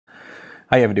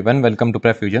Hi everyone, welcome to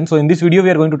PrepFusion. So in this video we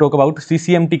are going to talk about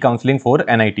CCMT counseling for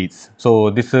NITs. So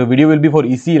this video will be for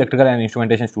EC electrical and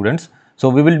instrumentation students. So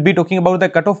we will be talking about the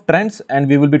cutoff trends and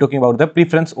we will be talking about the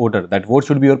preference order, that what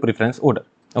should be your preference order.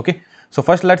 Okay. So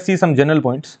first let's see some general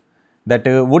points, that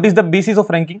what is the basis of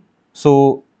ranking.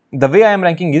 So the way I am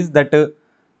ranking is that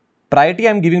priority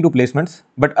I am giving to placements,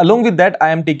 but along with that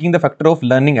I am taking the factor of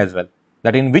learning as well,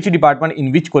 that in which department,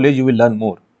 in which college you will learn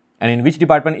more, and in which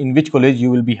department, in which college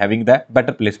you will be having the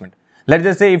better placement. Let's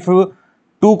just say if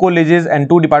two colleges and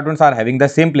two departments are having the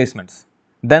same placements,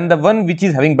 then the one which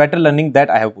is having better learning,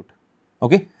 that I have put.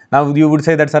 Okay. Now you would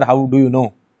say that, sir, how do you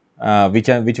know which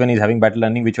one is having better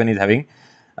learning, which one is having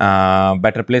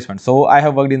better placement? So I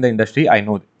have worked in the industry. I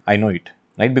know it,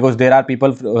 right? Because there are people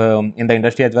in the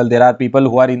industry as well. There are people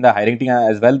who are in the hiring team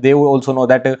as well. They will also know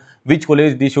that which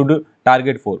college they should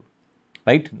target for,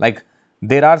 right? Like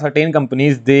there are certain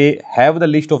companies, they have the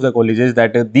list of the colleges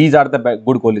that these are the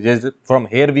good colleges, from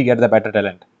here we get the better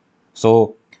talent.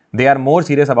 So they are more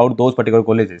serious about those particular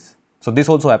colleges. So this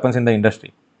also happens in the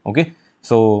industry. Okay.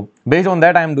 So based on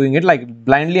that I am doing it. Like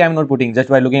blindly I am not putting just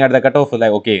by looking at the cutoff,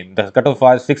 like okay, the cutoff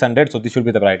was 600, so this should be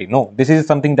the priority. No, this is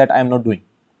something that I am not doing.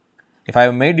 If I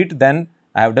have made it, then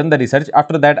I have done the research.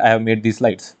 After that I have made these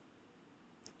slides.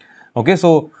 Okay.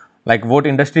 So like what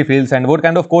industry feels and what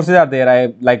kind of courses are there,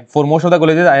 I like for most of the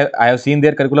colleges I have seen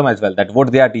their curriculum as well, that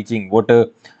what they are teaching, what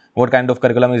kind of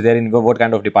curriculum is there in what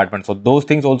kind of department. So those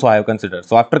things also I have considered.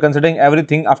 So after considering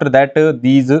everything, after that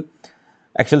these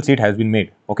Excel sheet has been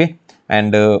made. Okay.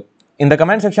 And in the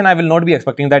comment section I will not be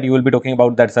expecting that you will be talking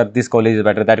about that, sir, this college is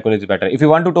better, that college is better. If you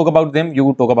want to talk about them,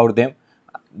 you talk about them.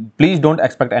 Please don't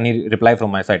expect any reply from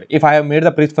my side. If I have made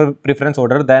the preference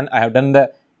order, then I have done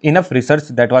the enough research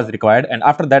that was required, and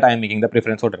after that I am making the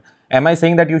preference order. Am I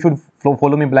saying that you should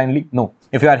follow me blindly? No.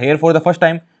 If you are here for the first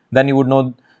time, then you would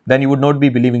know, then you would not be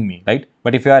believing me, right?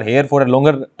 But if you are here for a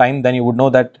longer time, then you would know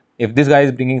that if this guy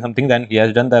is bringing something, then he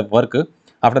has done the work.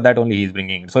 After that only he is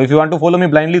bringing it. So if you want to follow me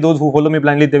blindly, those who follow me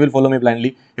blindly, they will follow me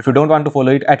blindly. If you don't want to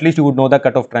follow it, at least you would know the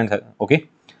cutoff trends. Okay.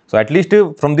 So at least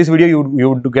from this video you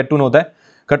would get to know the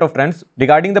cutoff trends.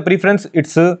 Regarding the preference,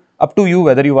 it's up to you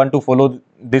whether you want to follow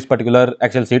this particular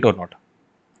Excel sheet or not.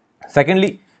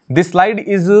 Secondly, this slide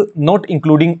is not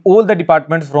including all the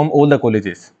departments from all the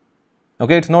colleges.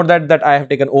 Okay, it's not that I have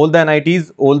taken all the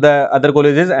NITs, all the other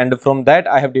colleges, and from that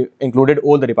I have included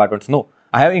all the departments. No,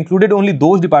 I have included only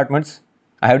those departments.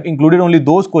 I have included only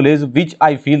those colleges which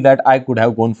I feel that I could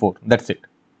have gone for. That's it.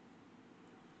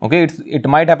 Okay, it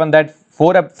might happen that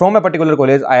from a particular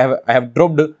college I have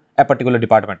dropped a particular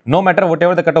department, no matter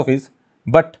whatever the cutoff is.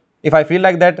 But if I feel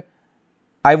like that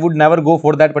I would never go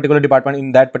for that particular department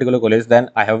in that particular college, then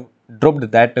I have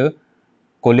dropped that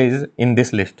college in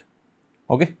this list.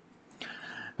 Okay.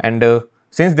 And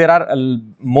since there are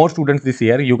more students this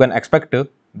year, you can expect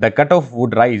the cutoff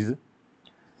would rise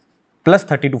plus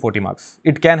 30 to 40 marks.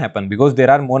 It can happen because there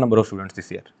are more number of students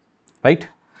this year, right?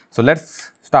 So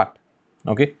let's start.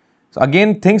 Okay. So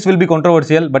again, things will be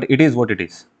controversial, but it is what it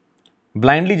is.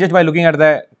 Blindly, just by looking at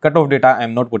the cutoff data, I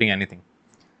am not putting anything.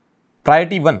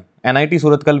 Priority 1, NIT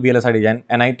Surathkal VLSI Design,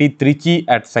 NIT Trichy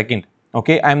at second.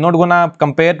 Okay, I am not gonna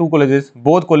compare two colleges.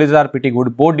 Both colleges are pretty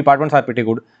good. Both departments are pretty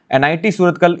good. NIT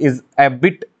Surathkal is a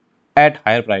bit at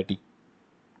higher priority.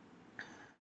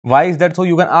 Why is that so?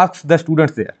 You can ask the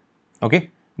students there. Okay,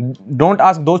 don't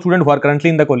ask those students who are currently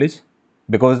in the college,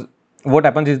 because what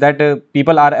happens is that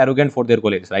people are arrogant for their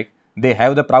college, right? They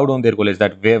have the proud on their college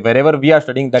that wherever we are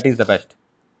studying, that is the best.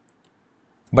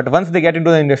 But once they get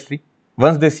into the industry,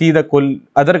 once they see the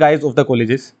other guys of the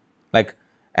colleges, like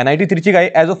NIT Trichy guy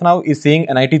as of now is saying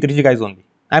NIT Trichy guys only.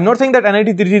 I'm not saying that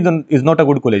NIT Trichy is not a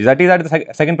good college. That is at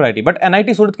the second priority. But NIT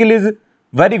Surathkal is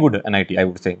very good NIT, I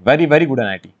would say. Very, very good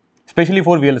NIT. Especially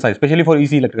for VLSI, especially for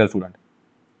EC electrical student.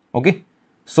 Okay.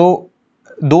 So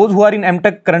those who are in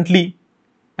MTech currently,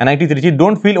 NIT Trichy,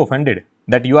 don't feel offended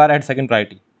that you are at second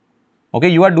priority. Okay.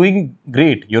 You are doing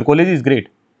great. Your college is great.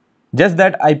 Just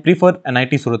that I prefer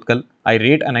NIT Surathkal. I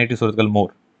rate NIT Surathkal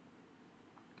more.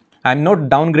 I am not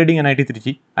downgrading NIT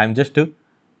Trichy. I am just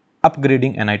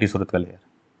upgrading NIT Surathkal here.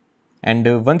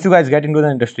 And once you guys get into the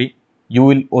industry, you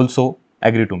will also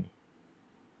agree to me.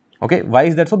 Okay, why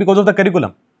is that so? Because of the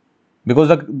curriculum. Because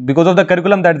of the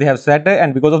curriculum that they have set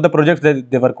and because of the projects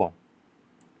that they work on.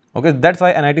 Okay, that's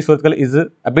why NIT Surathkal is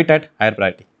a bit at higher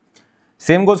priority.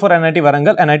 Same goes for NIT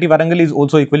Warangal. NIT Warangal is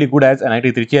also equally good as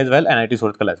NIT Trichy as well, NIT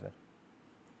Surathkal as well.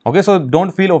 Okay, so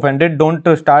don't feel offended. Don't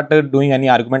start doing any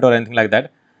argument or anything like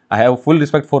that. I have full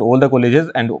respect for all the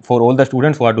colleges and for all the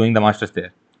students who are doing the masters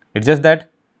there. It's just that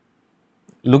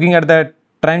looking at the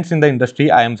trends in the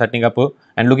industry, I am setting up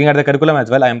and looking at the curriculum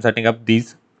as well, I am setting up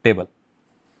these table.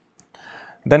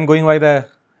 Then going by the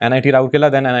NIT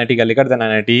Rourkela, then NIT Calicut, then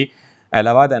NIT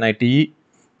Allahabad, NIT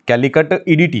Calicut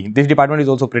EDT. This department is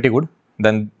also pretty good.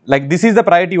 Then like this is the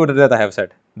priority order that I have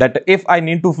said, that if I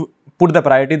need to put the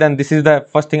priority, then this is the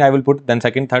first thing I will put, then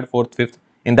second, third, fourth, fifth.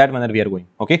 In that manner we are going.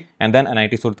 Okay, and then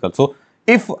NIT Surathkal. So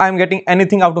if I am getting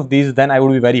anything out of these, then I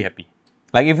would be very happy.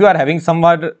 Like if you are having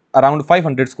somewhat around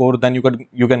 500 score, then you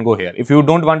can go here. If you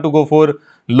don't want to go for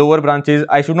lower branches,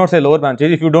 I should not say lower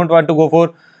branches. If you don't want to go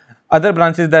for other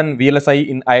branches than VLSI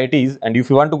in IITs, and if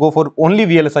you want to go for only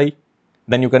VLSI,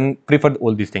 then you can prefer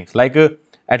all these things. Like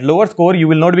at lower score, you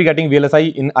will not be getting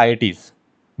VLSI in IITs,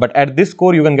 but at this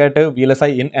score, you can get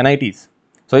VLSI in NITs.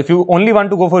 So if you only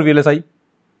want to go for VLSI,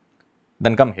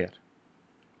 then come here.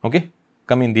 Okay,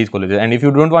 come in these colleges. And if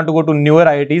you don't want to go to newer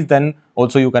IITs, then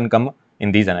also you can come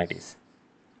in these NITs.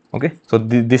 Okay, so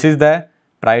this is the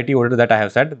priority order that I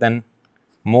have set. Then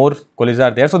more colleges are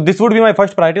there. So this would be my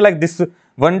first priority, like this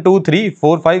 1, 2, 3,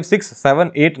 4, 5, 6,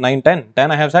 7, 8, 9, 10.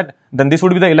 10 I have set. Then this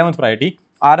would be the 11th priority,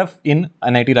 RF in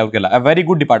NIT Rourkela. A very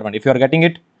good department. If you are getting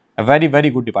it, a very,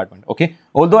 very good department. Okay.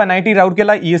 Although NIT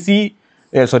Rourkela ESC,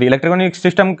 Electronic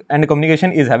System and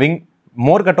Communication is having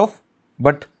more cutoff,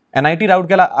 but NIT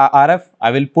Rourkela RF I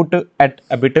will put at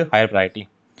a bit higher priority.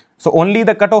 So only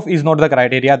the cutoff is not the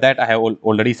criteria that I have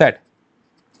already said.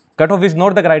 Cutoff is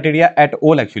not the criteria at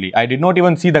all actually. I did not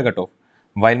even see the cutoff.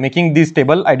 While making this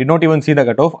table, I did not even see the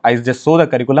cutoff. I just saw the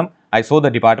curriculum, I saw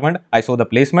the department, I saw the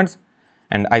placements,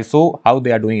 and I saw how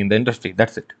they are doing in the industry.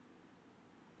 That's it.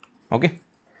 Okay.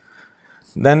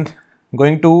 Then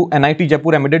going to NIT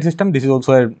Jaipur Embedded System. This is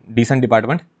also a decent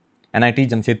department. NIT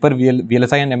Jamshedpur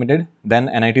VLSI and Embedded. Then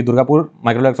NIT Durgapur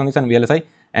Microelectronics and VLSI.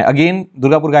 Again,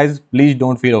 Durgapur guys, please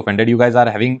don't feel offended. You guys are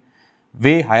having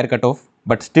way higher cutoff,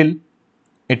 but still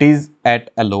it is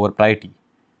at a lower priority.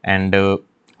 And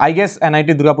I guess NIT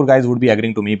Durgapur guys would be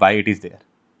agreeing to me why it is there.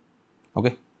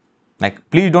 Okay, like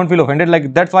please don't feel offended.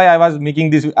 Like that's why I was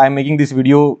making this. I'm making this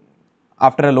video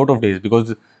after a lot of days,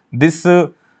 because this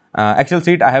Excel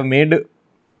sheet I have made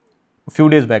few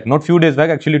days back, not few days back,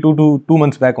 actually 2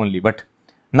 months back only. But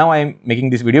now I am making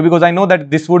this video because I know that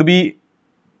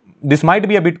this might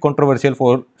be a bit controversial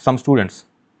for some students.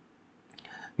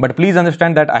 But please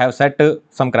understand that I have set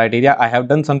some criteria. I have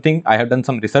done something. I have done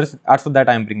some research. After that,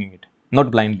 I am bringing it, not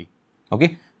blindly.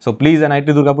 Okay. So please, NIT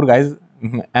Durgapur guys,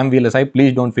 MVLSI,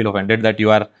 please don't feel offended that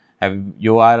I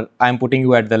am putting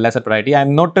you at the lesser priority. I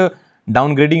am not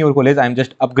downgrading your college. I am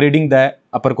just upgrading the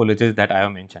upper colleges that I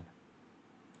have mentioned.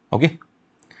 Okay.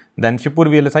 Then Shipur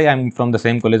VLSI, I am from the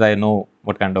same college. I know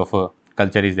what kind of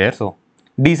culture is there. So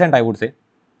decent, I would say,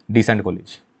 decent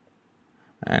college.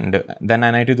 And then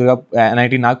NIT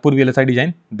Nagpur VLSI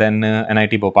Design, then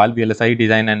NIT Bhopal VLSI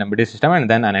Design and Embedded System, and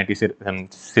then NIT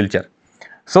Silchar.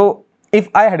 So if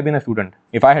I had been a student,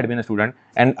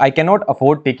 and I cannot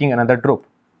afford taking another drop,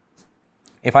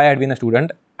 if I had been a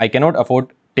student, I cannot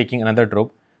afford taking another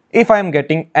drop. If I am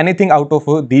getting anything out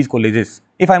of these colleges,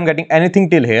 if I am getting anything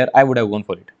till here, I would have gone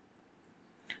for it.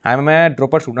 I am a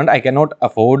dropper student. I cannot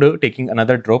afford taking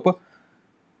another drop.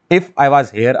 If I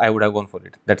was here, I would have gone for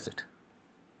it. That's it.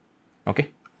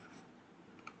 Okay.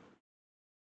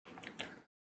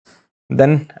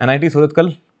 Then NIT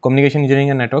Surathkal Communication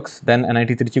Engineering and Networks. Then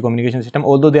NIT Trichy Communication System.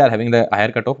 Although they are having the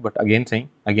higher cutoff, but again saying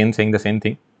the same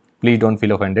thing. Please don't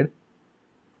feel offended.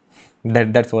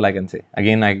 That's all I can say.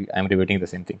 Again, I am repeating the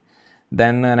same thing.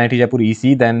 Then NIT Jaipur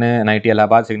EC. Then NIT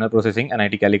Allahabad Signal Processing.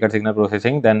 NIT Calicut Signal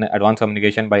Processing. Then Advanced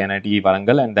Communication by NIT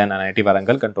Warangal, and then NIT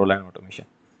Warangal Control and Automation.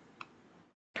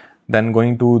 Then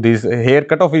going to this here,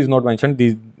 cutoff is not mentioned.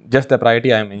 These just the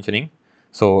priority I am mentioning.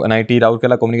 So NIT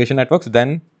Rourkela Communication Networks,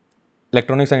 then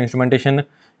Electronics and Instrumentation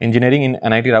Engineering in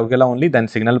NIT Rourkela only, then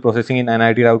Signal Processing in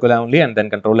NIT Rourkela only, and then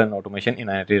Control and Automation in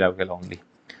NIT Rourkela only.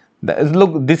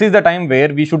 Look, this is the time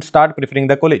where we should start preferring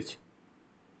the college.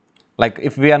 Like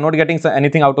if we are not getting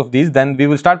anything out of these, then we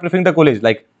will start preferring the college.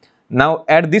 Like now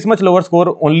at this much lower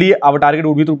score, only our target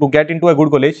would be to get into a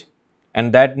good college,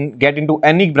 and then get into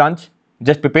any branch.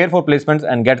 Just prepare for placements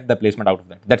and get the placement out of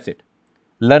that. That's it.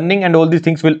 Learning and all these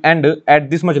things will end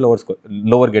at this much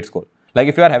lower gate score. Like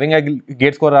if you are having a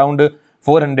gate score around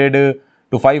 400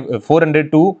 to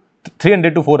 400 to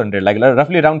 300 to 400, like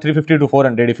roughly around 350 to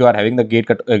 400. If you are having the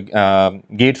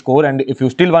gate score, and if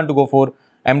you still want to go for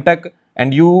MTech,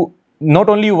 and you not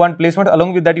only you want placement,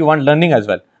 along with that you want learning as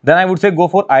well, then I would say go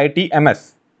for IIT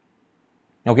MS.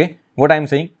 Okay, what I am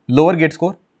saying, lower gate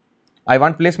score. I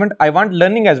want placement, I want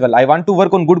learning as well, I want to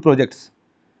work on good projects.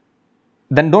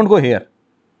 Then don't go here.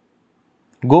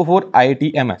 Go for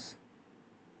IIT MS.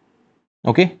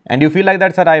 Okay, and you feel like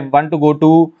that, sir, I want to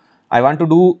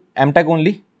do MTech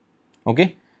only.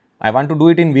 Okay, I want to do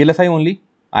it in VLSI only.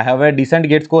 I have a decent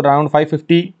gate score around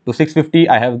 550 to 650.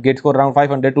 I have gate score around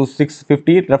 500 to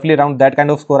 650, roughly around that kind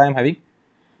of score I am having.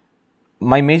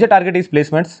 My major target is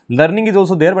placements. Learning is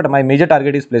also there, but my major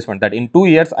target is placement. That in 2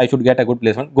 years I should get a good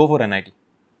placement. Go for NIT.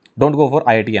 Don't go for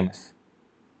IIT MS.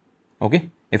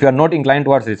 Okay. If you are not inclined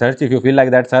towards research, if you feel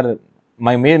like that, sir,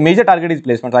 my major target is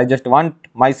placements. I just want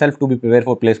myself to be prepared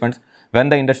for placements when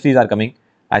the industries are coming.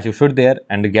 I should there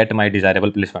and get my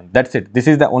desirable placement. That's it. This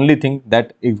is the only thing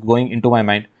that is going into my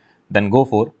mind. Then go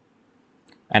for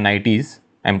NITs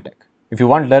MTech. If you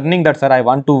want learning that, sir, I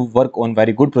want to work on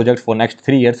very good projects for next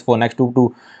 3 years, for next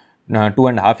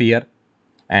 2.5 years,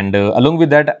 and along with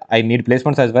that I need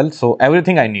placements as well. So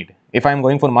everything I need. If I am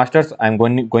going for masters, I am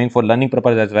going for learning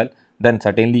purpose as well, then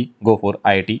certainly go for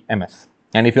IIT MS.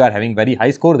 And if you are having very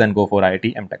high score, then go for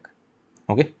IIT MTech.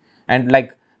 Okay. And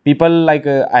like people like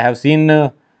I have seen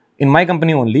in my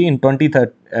company only in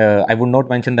 2013, I would not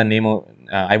mention the name of,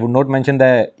 I would not mention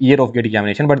the year of gate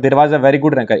examination, but there was a very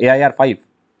good ranker, AIR 5.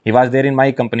 He was there in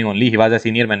my company only. He was a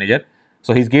senior manager.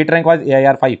 So his gate rank was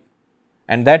AIR 5.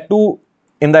 And that too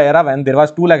in the era when there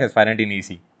was 2 lakh aspirant in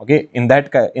EC. Okay, in that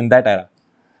era.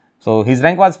 So his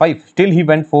rank was 5. Still he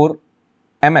went for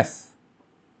MS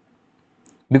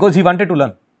because he wanted to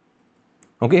learn.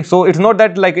 Okay, so it's not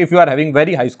that like if you are having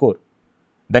very high score,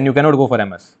 then you cannot go for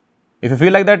MS. If you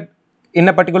feel like that in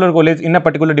a particular college, in a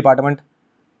particular department,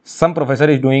 some professor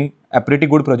is doing a pretty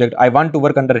good project, I want to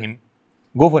work under him,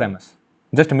 go for MS.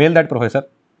 Just mail that professor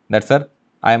that, sir,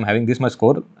 I am having this much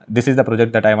score, this is the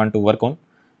project that I want to work on.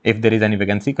 If there is any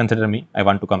vacancy, consider me, I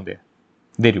want to come there.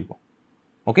 There you go.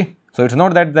 Okay, so it's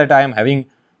not that I am having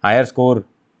higher score,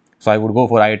 so I would go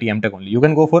for IIT MTech only. You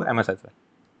can go for MS as well,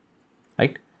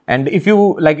 right? And if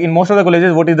you like in most of the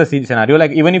colleges, what is the scenario?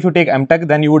 Like even if you take MTech,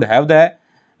 then you would have the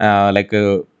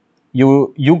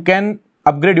you can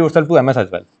upgrade yourself to MS as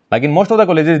well. Like in most of the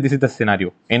colleges, this is the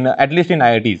scenario. In at least in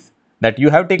IITs, that you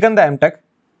have taken the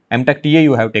MTech TA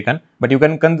you have taken, but you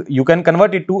can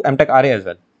convert it to MTech RA as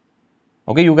well.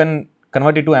 Okay, you can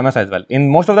convert it to MS as well. In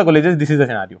most of the colleges, this is the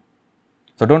scenario.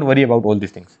 So don't worry about all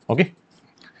these things. Okay.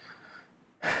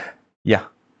 Yeah.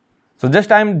 So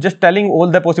I'm just telling all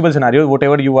the possible scenarios.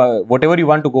 Whatever you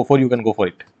want to go for, you can go for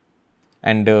it.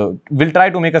 And we'll try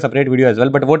to make a separate video as well.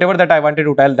 But whatever that I wanted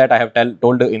to tell, that I have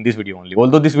told in this video only.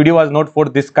 Although this video was not for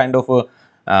this kind of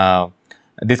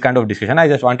discussion, I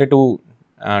just wanted to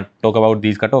talk about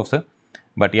these cutoffs.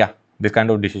 But yeah, this kind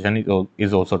of decision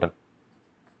is also done.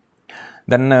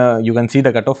 Then you can see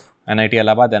the cutoff. NIT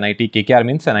Allahabad, NIT KKR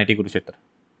means NIT Kurukshetra.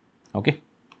 Okay.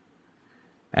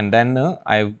 And then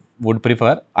I would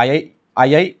prefer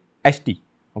IIST.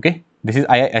 Okay. This is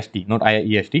IIST, not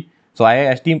IIEST. So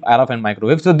IIST, RF and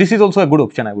microwave. So this is also a good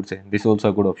option, I would say. This is also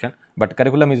a good option. But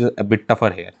curriculum is a bit tougher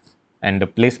here. And the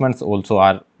placements also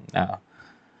are,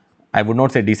 I would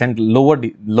not say decent, lower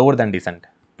than decent.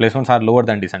 Placements are lower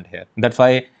than decent here. That's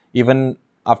why even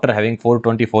after having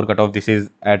 424 cutoff, this is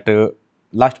at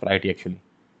last priority actually.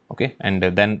 Okay. And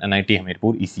then NIT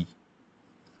Hamirpur EC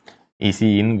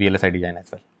in VLSI design as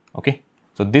well. Okay.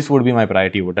 So this would be my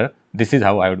priority order. This is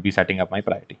how I would be setting up my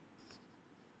priority.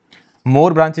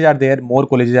 More branches are there, more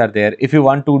colleges are there. If you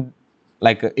want to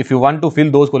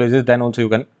fill those colleges, then also you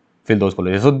can fill those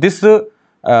colleges. So this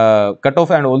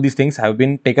cutoff and all these things have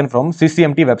been taken from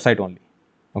CCMT website only.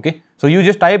 Okay. So you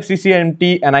just type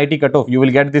CCMT NIT cutoff, you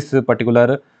will get this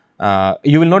particular,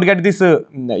 you will not get this,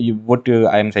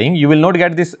 I am saying, you will not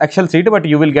get this Excel sheet, but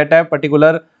you will get a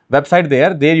particular website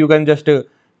there. There you can just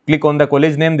click on the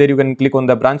college name, there you can click on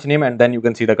the branch name, and then you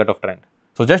can see the cutoff trend.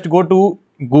 So just go to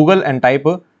Google and type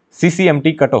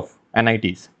CCMT cutoff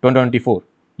NITs 2024.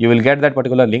 You will get that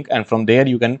particular link, and from there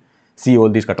you can see all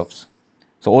these cutoffs.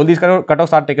 So all these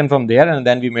cutoffs are taken from there, and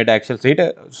then we made an Excel sheet.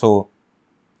 So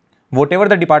whatever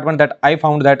the department that I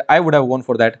found that I would have gone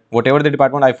for that, whatever the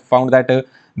department I found that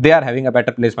they are having a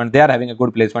better placement, they are having a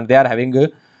good placement, they are having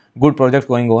good projects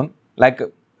going on. Like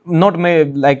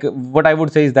what I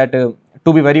would say is that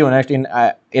to be very honest, in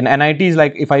NITs,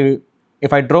 like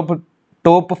if I drop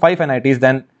top 5 NITs,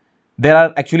 then there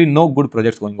are actually no good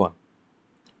projects going on,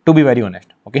 to be very honest.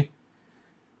 Okay.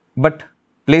 But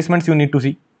placements you need to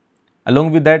see.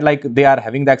 Along with that, like they are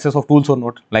having the access of tools or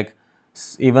not. Like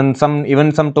even some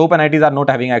top NITs are not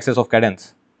having access of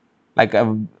cadence. Like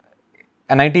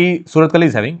NIT Suratkal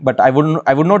is having, but I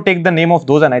would not take the name of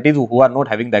those NITs who are not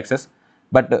having the access.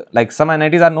 But like some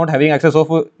NITs are not having access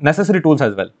of necessary tools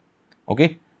as well.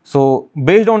 Okay. So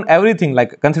based on everything,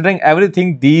 like considering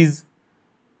everything, these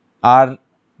are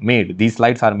made, these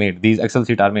slides are made, these Excel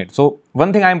sheets are made. So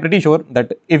one thing I am pretty sure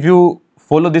that if you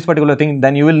follow this particular thing,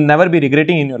 then you will never be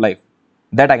regretting in your life.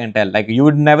 That I can tell. Like you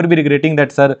would never be regretting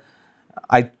that, sir,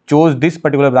 I chose this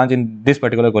particular branch in this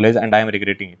particular college and I am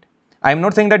regretting it. I am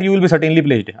not saying that you will be certainly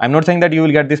placed. I am not saying that you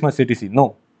will get this much CTC.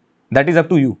 No, that is up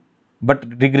to you. But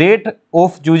regret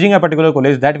of choosing a particular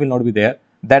college, that will not be there.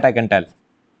 That I can tell.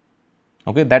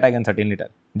 Okay, that I can certainly tell.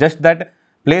 Just that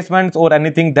placements or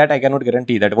anything, that I cannot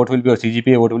guarantee. That what will be your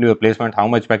CGPA, what will be your placement, how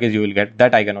much package you will get,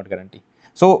 that I cannot guarantee.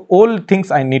 So all things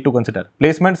I need to consider.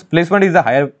 Placement is the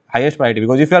highest priority,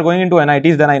 because if you are going into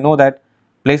NITs, then I know that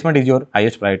placement is your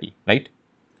highest priority, right?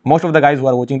 Most of the guys who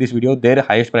are watching this video, their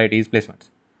highest priority is placements.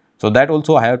 So that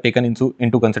also I have taken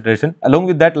into consideration. Along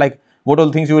with that, like what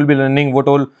all things you will be learning, what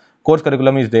all course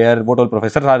curriculum is there, what all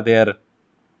professors are there,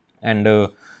 and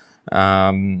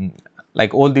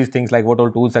like all these things, like what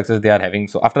all tools access they are having.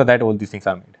 So after that, all these things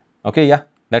are made. Okay, yeah,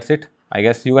 that's it. I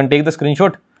guess you can take the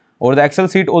screenshot, or the Excel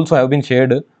sheet also have been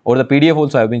shared, or the PDF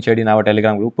also have been shared in our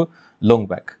Telegram group long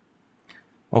back.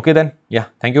 Okay then, yeah,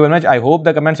 thank you very much. I hope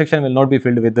the comment section will not be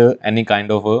filled with any kind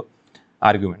of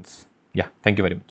arguments. Yeah, thank you very much.